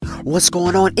What's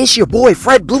going on? It's your boy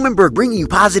Fred Blumenberg bringing you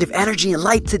positive energy and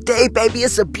light today, baby.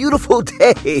 It's a beautiful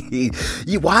day.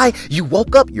 Why? You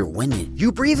woke up, you're winning.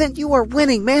 You breathing, you are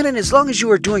winning, man. And as long as you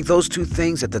are doing those two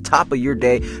things at the top of your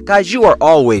day, guys, you are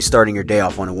always starting your day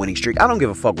off on a winning streak. I don't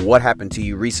give a fuck what happened to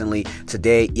you recently,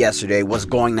 today, yesterday, what's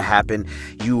going to happen.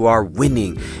 You are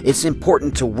winning. It's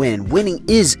important to win. Winning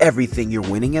is everything. You're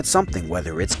winning at something,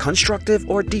 whether it's constructive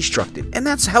or destructive. And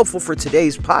that's helpful for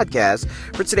today's podcast,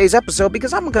 for today's episode,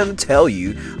 because I'm going to tell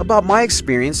you about my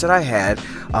experience that I had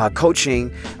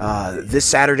coaching this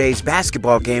Saturday's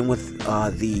basketball game with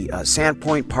the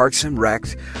Sandpoint Parks and Rec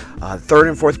 3rd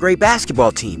and 4th grade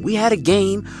basketball team. We had a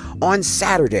game on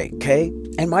Saturday, okay?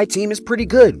 And my team is pretty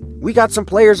good. We got some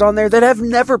players on there that have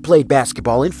never played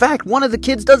basketball. In fact, one of the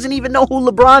kids doesn't even know who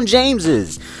LeBron James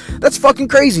is. That's fucking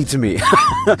crazy to me.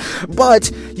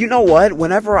 But you know what?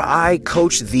 Whenever I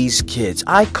coach these kids,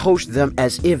 I coach them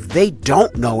as if they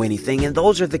don't know anything, and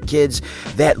those are the kids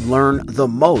that learn the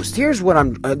most. Here's what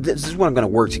this is what I'm going to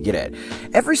work to get at.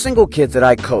 Every single kid that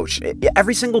I coach,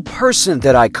 every single person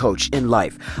that I coach in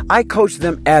life, I coach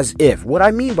them as if. What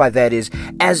I mean by that is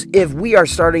as if we are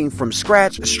starting from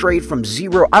scratch, straight from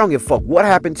zero. I don't give a fuck what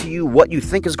happened to you, what you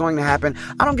think is going to happen.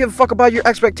 I don't give a fuck about your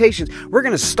expectations. We're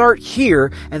going to start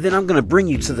here, and then I'm going to bring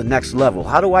you to the next level.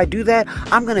 How do I do that?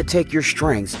 I'm going to take your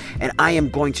strengths, and I am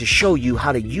going to show you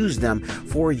how to use them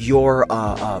for your,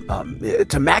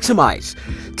 to maximize.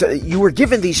 You were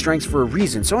given these strengths for a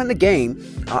reason. So in the game,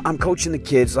 I'm coaching the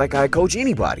kids like I coach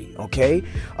anybody, okay?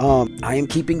 I am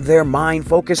keeping their mind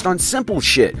focused on simple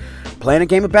shit. Playing a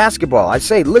game of basketball, I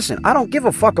say, listen, I don't give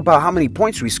a fuck about how many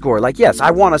points we score. Like, yes,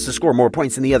 I want us to score more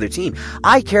points than the other team.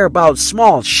 I care about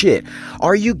small shit.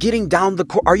 Are you getting down the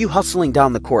court? Are you hustling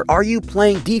down the court? Are you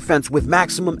playing defense with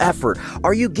maximum effort?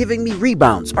 Are you giving me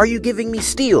rebounds? Are you giving me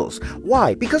steals?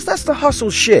 Why? Because that's the hustle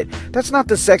shit. That's not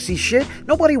the sexy shit.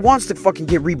 Nobody wants to fucking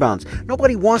get rebounds.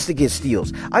 Nobody wants to get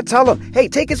steals. I tell them, hey,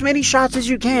 take as many shots as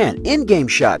you can. In-game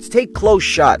shots. Take close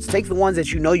shots. Take the ones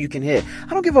that you know you can hit. I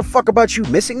don't give a fuck about you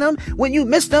missing them. When you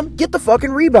miss them, get the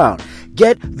fucking rebound.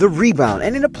 Get the rebound.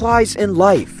 And it applies in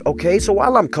life, okay? So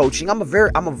while I'm coaching, I'm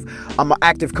an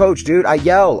active coach, dude. I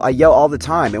yell all the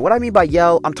time. And what I mean by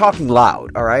yell, I'm talking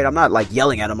loud, all right? I'm not like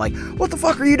yelling at them like, what the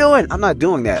fuck are you doing? I'm not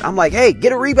doing that. I'm like, hey,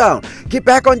 get a rebound. Get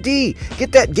back on D.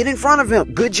 Get in front of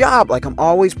him. Good job. Like, I'm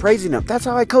always praising them. That's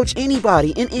how I coach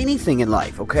anybody in anything in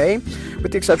life, okay?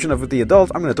 With the exception of with the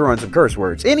adults, I'm going to throw in some curse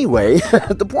words. Anyway,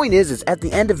 the point is at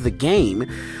the end of the game,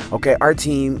 okay, our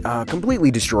team completely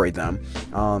destroyed them.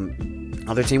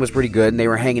 Other team was pretty good, and they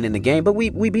were hanging in the game, but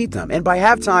we beat them. And by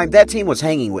halftime, that team was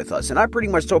hanging with us. And I pretty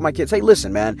much told my kids, hey,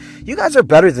 listen, man, you guys are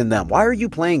better than them. Why are you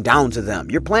playing down to them?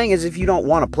 You're playing as if you don't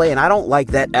want to play, and I don't like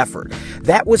that effort.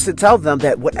 That was to tell them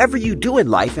that whatever you do in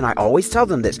life, and I always tell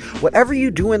them this, whatever you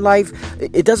do in life,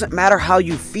 it doesn't matter how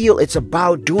you feel. It's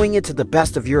about doing it to the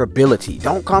best of your ability.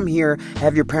 Don't come here,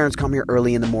 have your parents come here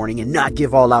early in the morning and not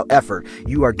give all out effort.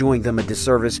 You are doing them a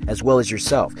disservice as well as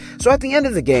yourself. So at the end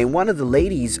of the game, one of the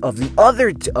ladies of the other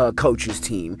coach's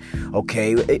team,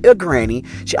 okay, a granny,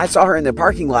 I saw her in the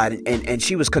parking lot, and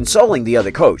she was consoling the other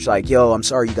coach, like, yo, I'm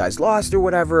sorry you guys lost or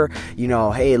whatever, you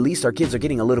know, hey, at least our kids are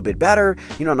getting a little bit better,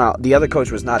 you know. Now the other coach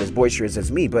was not as boisterous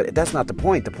as me, but that's not the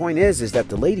point. The point is that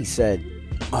the lady said,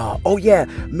 oh yeah,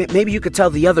 maybe you could tell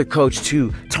the other coach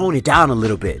to tone it down a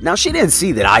little bit. Now, she didn't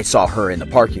see that I saw her in the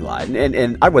parking lot,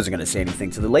 and I wasn't going to say anything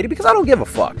to the lady because I don't give a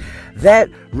fuck. That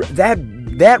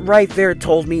right there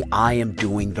told me I am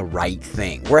doing the right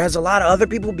thing. Whereas a lot of other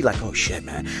people would be like, oh shit,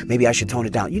 man, maybe I should tone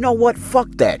it down. You know what? Fuck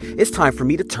that. It's time for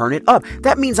me to turn it up.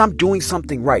 That means I'm doing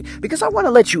something right. Because I want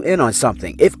to let you in on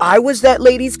something. If I was that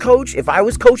lady's coach, if I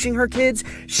was coaching her kids,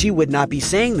 she would not be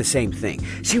saying the same thing.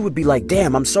 She would be like,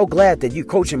 damn, I'm so glad that you're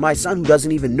coaching my son who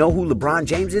doesn't even know who LeBron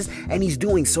James is, and he's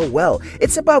doing so well.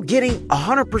 It's about getting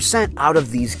 100% out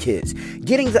of these kids.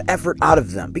 Getting the effort out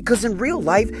of them. Because in real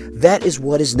life, that is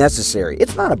what is necessary.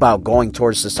 It's not about going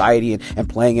towards society and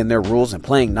playing in their rules and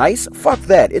playing nice. Fuck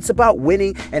that. It's about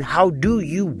winning, and how do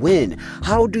you win?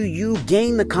 How do you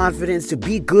gain the confidence to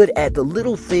be good at the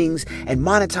little things and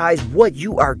monetize what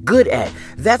you are good at?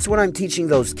 That's what I'm teaching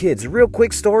those kids. Real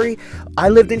quick story. I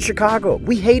lived in Chicago.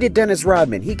 We hated Dennis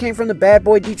Rodman. He came from the bad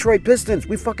boy Detroit Pistons.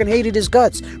 We fucking hated his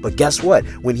guts. But guess what?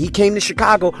 When he came to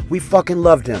Chicago, we fucking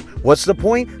loved him. What's the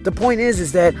point? The point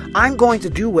is that I'm going to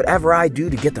do whatever I do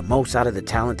to get the most out of the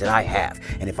talent that I have.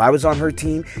 And if I was on her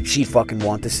team, she'd fucking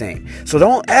want the same. So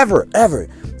don't ever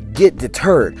get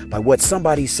deterred by what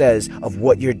somebody says of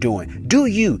what you're doing. Do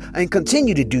you, and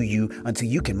continue to do you until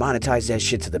you can monetize that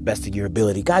shit to the best of your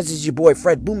ability. Guys, this is your boy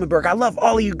Fred Blumenberg. I love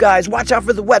all of you guys. Watch out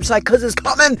for the website because it's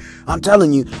coming. I'm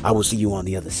telling you, I will see you on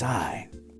the other side.